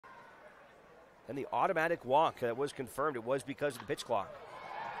And the automatic walk that was confirmed, it was because of the pitch clock.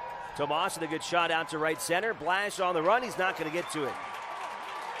 Tomás with a good shot out to right center. Blash on the run. He's not going to get to it.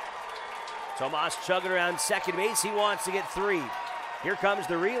 Tomas chugging around second base. He wants to get 3. Here comes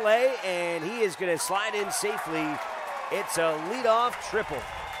the relay, and he is going to slide in safely. It's a leadoff triple.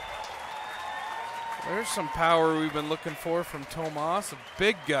 There's some power we've been looking for from Tomas. A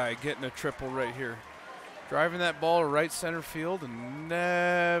big guy getting a triple right here. Driving that ball to right center field and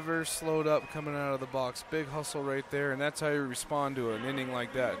never slowed up coming out of the box. Big hustle right there, and that's how you respond to an inning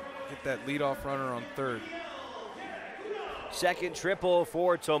like that. Get that leadoff runner on third. Second triple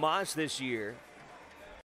for Tomas this year.